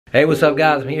Hey, what's up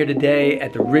guys? I'm here today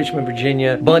at the Richmond,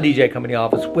 Virginia Bunn DJ Company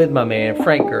office with my man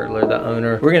Frank Gertler, the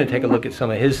owner. We're gonna take a look at some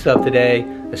of his stuff today,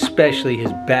 especially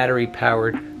his battery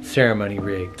powered ceremony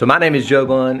rig. So my name is Joe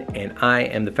Bunn and I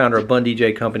am the founder of Bunn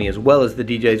DJ Company as well as the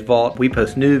DJ's Vault. We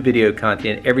post new video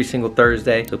content every single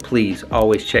Thursday, so please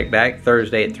always check back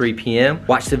Thursday at 3 p.m.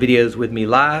 Watch the videos with me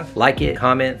live, like it,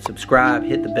 comment, subscribe,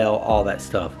 hit the bell, all that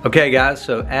stuff. Okay guys,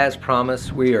 so as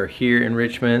promised, we are here in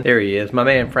Richmond. There he is. My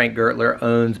man Frank Gertler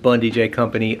owns Bunn DJ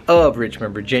Company of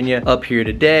Richmond, Virginia. Up here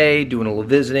today, doing a little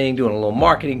visiting, doing a little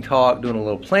marketing talk, doing a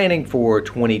little planning for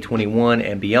 2021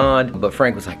 and beyond. But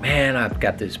Frank was like, man, I've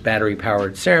got this battery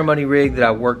powered ceremony rig that I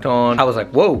worked on. I was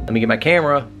like, whoa, let me get my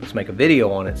camera, let's make a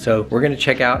video on it. So we're gonna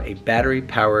check out a battery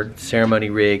powered ceremony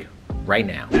rig right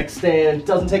now. Next stand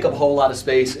doesn't take up a whole lot of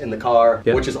space in the car,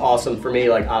 yep, which is awesome for me.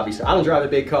 Like obviously I don't drive a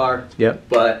big car, yep,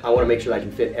 but I want to make sure that I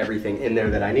can fit everything in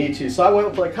there that I need to. So I went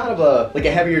with like kind of a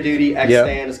heavier duty X yep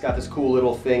stand. It's got this cool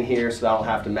little thing here so that I don't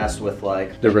have to mess with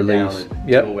like the release,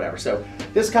 yep, whatever. So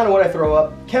this is kind of what I throw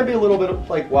up. Can be a little bit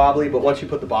like wobbly, but once you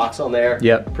put the box on there,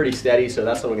 yep, pretty steady. So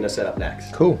that's what I'm gonna set up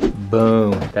next. Cool.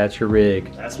 Boom. That's your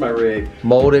rig. That's my rig.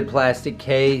 Molded plastic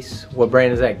case. What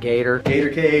brand is that? Gator? Gator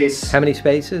case. How many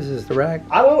spaces is the rack?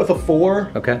 I went with a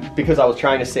 4. Okay. Because I was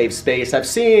trying to save space. I've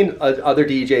seen other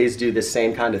DJs do the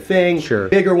same kind of thing. Sure.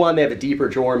 Bigger one, they have a deeper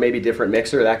drawer, maybe different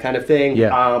mixer, that kind of thing.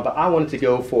 Yeah. But I wanted to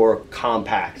go for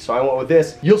compact. So I went with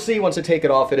this. You'll see once I take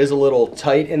it off, it is a little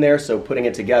tight in there. So putting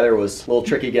it together was a little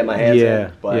tricky to get my hands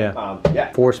in. But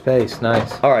yeah. 4 space,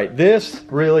 nice. All right, this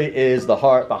really is the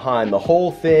heart behind the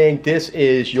whole thing. This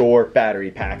is your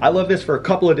battery pack. I love this for a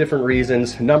couple of different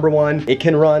reasons. Number one, it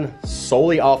can run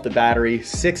solely off the battery,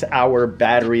 6-hour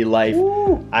battery life.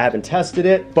 Ooh. I haven't tested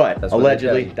it, but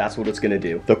allegedly that's what it's gonna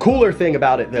do. The cooler thing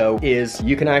about it though is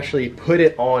you can actually put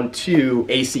it onto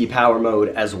AC power mode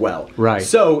as well. Right.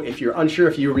 So if you're unsure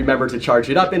if you remember to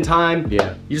charge it up in time,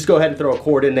 yeah, you just go ahead and throw a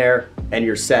cord in there and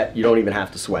you're set. You don't even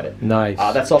have to sweat it. Nice.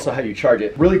 That's also how you charge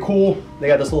it. Really cool. They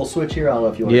got this little switch here. I don't know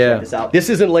if you want to check this out. This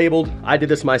isn't labeled. I did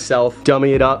this myself.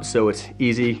 Dummy it up so it's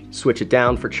easy. Switch it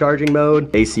down for charging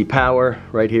mode. AC power.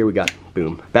 Right here we got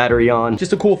boom, battery on.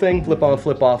 Just a cool thing, flip on,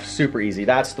 flip off, super easy.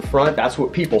 That's the front, that's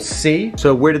what people see.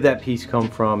 So where did that piece come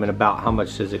from and about how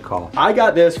much does it cost? I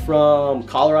got this from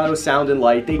Colorado Sound and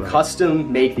Light. They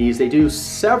custom make these. They do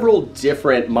several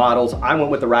different models. I went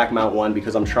with the rack mount one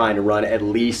because I'm trying to run at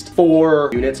least 4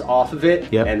 units off of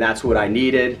it. Yep. And that's what I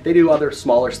needed. They do other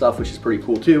smaller stuff, which is pretty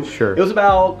cool too. Sure. It was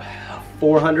about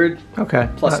 400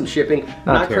 plus some shipping.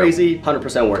 Not crazy,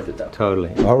 100% worth it though.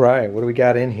 Totally. All right, what do we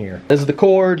got in here? This is the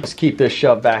cord. Just keep this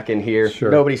shoved back in here. Sure.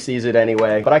 Nobody sees it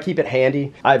anyway, but I keep it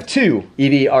handy. I have 2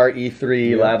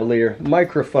 EV-RE3 lavalier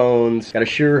microphones. Got a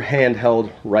Shure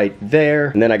handheld right there.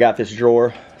 And then I got this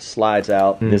drawer. Slides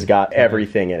out. It's got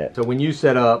everything in it. So when you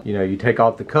set up, you know, you take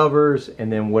off the covers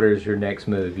and then what is your next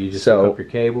move? You just hook up your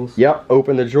cables? Yep,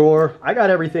 open the drawer. I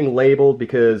got everything labeled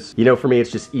because, you know, for me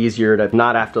it's just easier to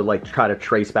not have to like try to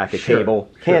trace back a cable.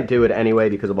 Can't do it anyway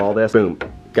because of all this. Boom.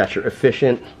 Got your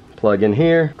efficient plug in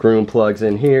here, groom plugs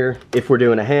in here. If we're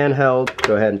doing a handheld,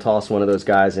 go ahead and toss one of those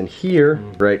guys in here,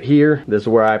 right here. This is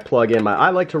where I plug in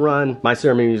I like to run my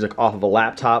ceremony music off of a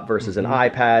laptop versus an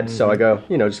iPad. So I go,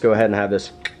 you know, just go ahead and have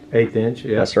this 1/8 inch,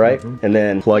 yeah. That's right. And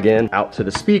then plug in out to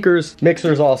the speakers.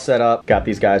 Mixer's all set up. Got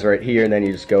these guys right here, and then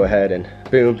you just go ahead and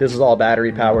boom. This is all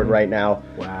battery powered right now.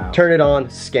 Wow. Turn it on,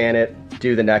 scan it,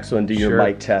 do the next one, do your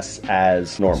mic tests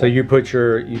as normal. So you put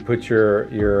your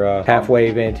half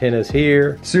wave antennas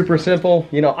here. Super simple.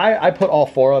 You know, I put all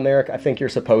 4 on there. I think you're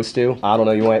supposed to. I don't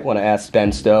know, you might want to ask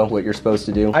Ben Stowe what you're supposed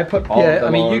to do. I put all of them I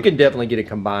mean, on. you can definitely get a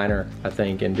combiner, I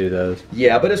think, and do those.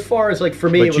 Yeah, but as far as like for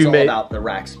me, it was all about the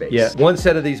rack space. Yeah, one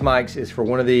set of these mics is for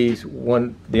one of these,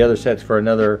 the other set's for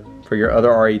another, for your other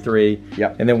RE3.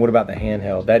 Yep. And then what about the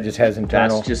handheld? That just has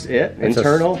internal? That's just it.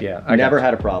 Internal? Yeah. I never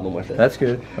had a problem with it. That's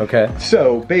good. Okay.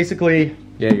 So basically,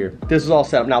 this is all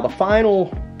set up. Now the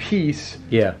final piece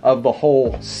of the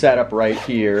whole setup right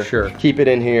here. Sure. Keep it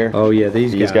in here. Oh yeah,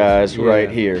 these guys right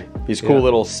here. These cool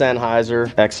little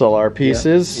Sennheiser XLR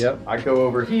pieces. Yep. I go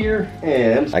over here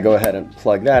and I go ahead and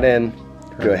plug that in.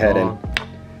 Go ahead and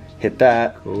hit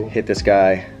that. Cool. Hit this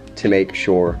guy to make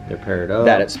sure they're paired up,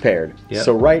 that it's paired. Yep.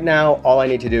 So right now, all I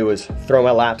need to do is throw my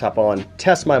laptop on,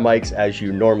 test my mics as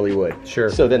you normally would.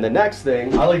 Sure. So then the next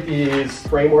thing, I like these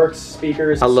Frameworks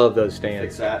speakers. I love those stands.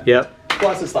 Fix that. Yep.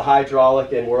 Plus it's the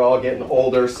hydraulic and we're all getting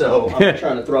older, so I'm not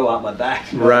trying to throw out my back.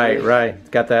 Right, right. It's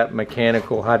got that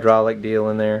mechanical hydraulic deal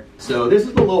in there. So this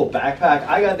is the little backpack.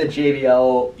 I got the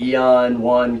JBL Eon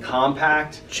 1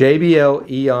 Compact.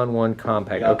 JBL Eon 1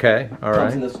 Compact. Yep. Okay, all right.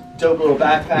 Comes in this dope little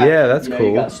backpack. Yeah, that's cool.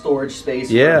 You got storage space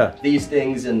for these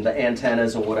things and the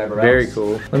antennas and whatever else. Very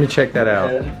cool. Let me check that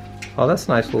out. Oh, that's a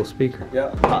nice little speaker. Yeah.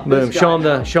 Boom. Show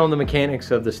them the mechanics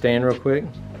of the stand real quick.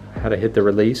 How to hit the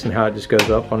release and how it just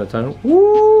goes up on its own.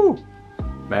 Woo!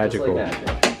 Magical. Like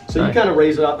magic. So you kind of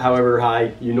raise it up however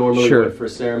high you normally would for a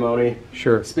ceremony.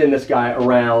 Sure. Spin this guy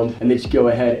around and then you go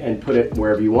ahead and put it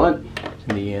wherever you want.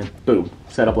 In the end. Boom.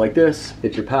 Set up like this.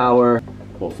 Hit your power.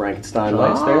 Little Frankenstein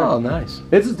lights there. Oh, nice.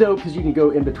 This is dope because you can go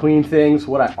in between things.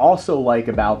 What I also like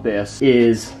about this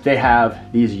is they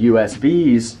have these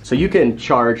USBs, so you can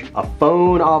charge a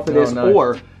phone off of this,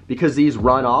 or because these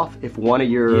run off if one of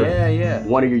your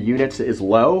units is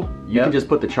low, you can just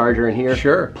put the charger in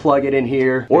here, plug it in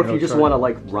here, or if you just want to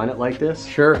like run it like this,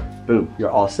 boom,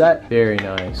 you're all set. Very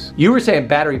nice. You were saying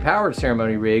battery powered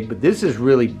ceremony rig, but this is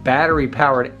really battery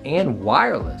powered and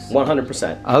wireless.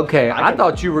 100%. Okay, I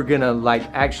thought you were gonna like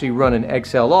actually run an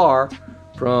XLR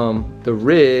from the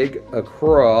rig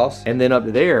across and then up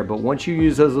to there, but once you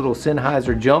use those little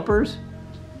Sennheiser jumpers,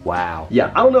 wow.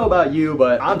 Yeah, I don't know about you,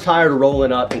 but I'm tired of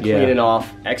rolling up and cleaning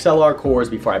off XLR cords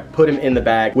before I put them in the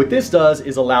bag. What this does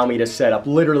is allow me to set up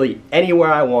literally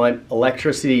anywhere I want.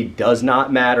 Electricity does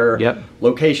not matter.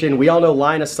 Location, we all know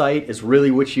line of sight is really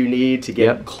what you need to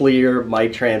get clear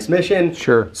mic transmission.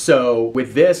 So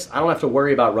with this, I don't have to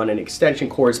worry about running extension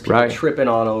cords, people tripping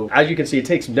on them. As you can see, it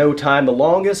takes no time. The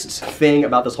longest thing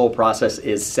about this whole process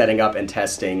is setting up and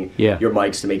testing your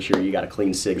mics to make sure you got a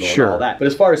clean signal and all that. But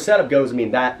as far as setup goes, I mean,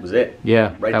 that was it.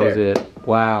 Yeah, right that there. was it.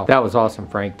 Wow, that was awesome,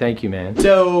 Frank. Thank you, man.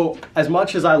 So as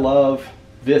much as I love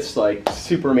this like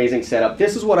super amazing setup,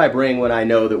 this is what I bring when I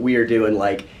know that we are doing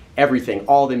like everything,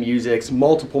 all the musics,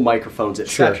 multiple microphones,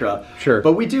 etc.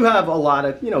 But we do have a lot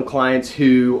of, you know, clients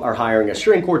who are hiring a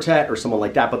string quartet or someone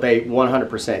like that, but they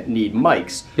 100% need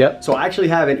mics. So I actually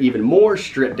have an even more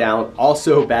stripped down,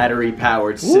 also battery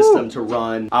powered system to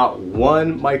run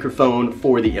one microphone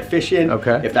for the efficient,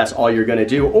 if that's all you're gonna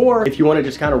do, or if you wanna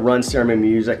just kind of run ceremony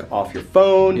music off your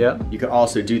phone, you can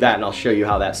also do that, and I'll show you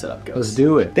how that setup goes. Let's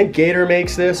do it. I think Gator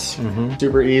makes this,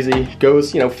 super easy.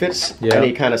 Goes, you know, fits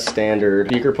any kind of standard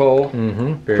speaker pole.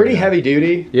 Pretty heavy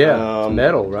duty. It's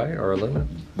metal, right? Or aluminum?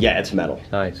 Yeah, it's metal.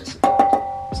 Nice.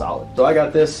 Solid. So I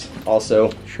got this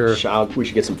also. We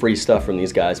should get some free stuff from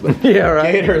these guys, but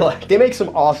Gator, like, they make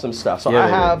some awesome stuff. So I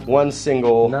have one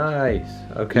single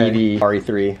EV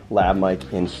RE3 lab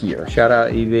mic in here. Shout out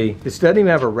EV. This doesn't even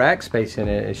have a rack space in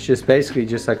it. It's just basically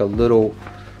just like a little.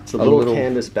 It's a little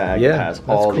canvas bag that has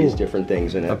all these different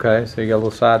things in it. Okay, so you got a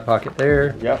little side pocket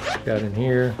there. Got in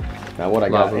here. Now what I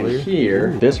got in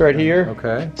here, this right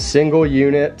here, single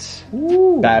unit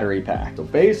battery pack. So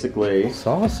basically,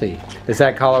 saucy. Is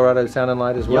that Colorado Sound and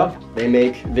Light as well? Yep, they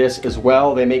make this as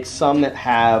well. They make some that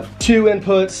have 2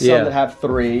 inputs, some that have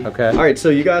 3. All right, so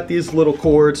you got these little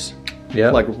cords,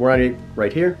 like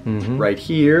right here, right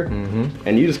here,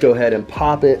 and you just go ahead and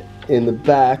pop it in the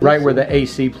back. Right where the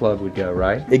AC plug would go,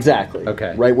 right? Exactly.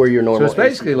 Okay. Right where your normal So it's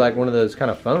basically like one of those kind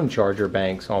of phone charger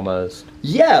banks almost.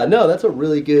 Yeah, no, that's a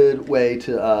really good way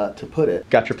to put it.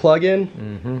 Got your plug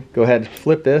in. Go ahead,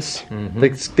 flip this. I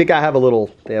think I have a little,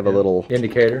 they have a little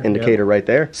indicator right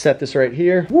there. Set this right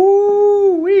here.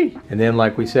 Woo-wee! And then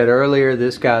like we said earlier,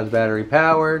 this guy's battery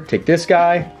powered. Take this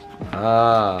guy.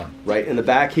 Right in the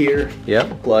back here.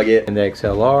 Plug it in the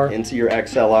XLR. Into your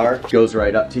XLR. Goes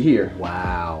right up to here.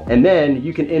 Wow. And then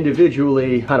you can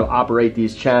individually kind of operate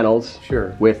these channels.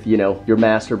 With, you know, your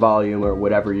master volume or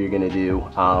whatever you're gonna do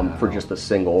for just a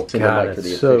single mic for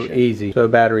the so easy. So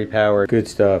battery powered. Good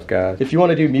stuff, guys. If you want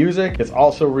to do music, it's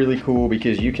also really cool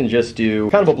because you can just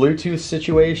do kind of a Bluetooth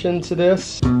situation to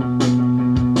this.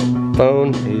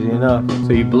 Phone. Easy enough.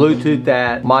 So you Bluetooth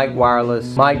that, mic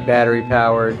wireless, mic battery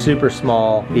powered, super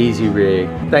small, easy rig.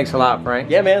 Thanks a lot, Frank.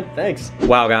 Yeah, man, thanks.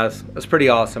 Wow, guys, that's pretty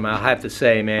awesome. I have to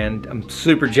say, man, I'm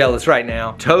super jealous right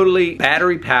now. Totally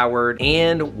battery powered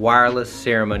and wireless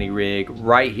ceremony rig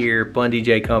right here, Bunn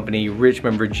DJ Company,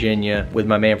 Richmond, Virginia, with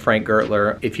my man Frank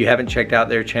Gertler. If you haven't checked out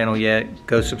their channel yet,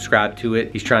 go subscribe to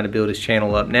it. He's trying to build his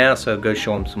channel up now, so go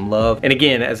show him some love. And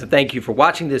again, as a thank you for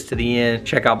watching this to the end,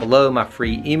 check out below my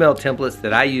free email templates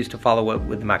that I use to follow up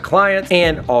with my clients.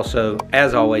 And also,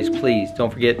 as always, please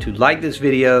don't forget to like this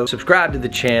video, subscribe to the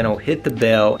channel, hit the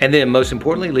bell, and then most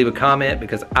importantly, leave a comment,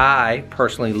 because I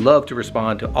personally love to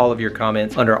respond to all of your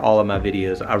comments under all of my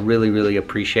videos. I really, really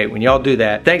appreciate when y'all do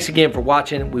that. Thanks again for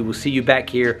watching. We will see you back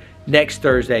here next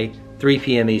Thursday, 3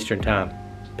 p.m. Eastern time.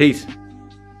 Peace.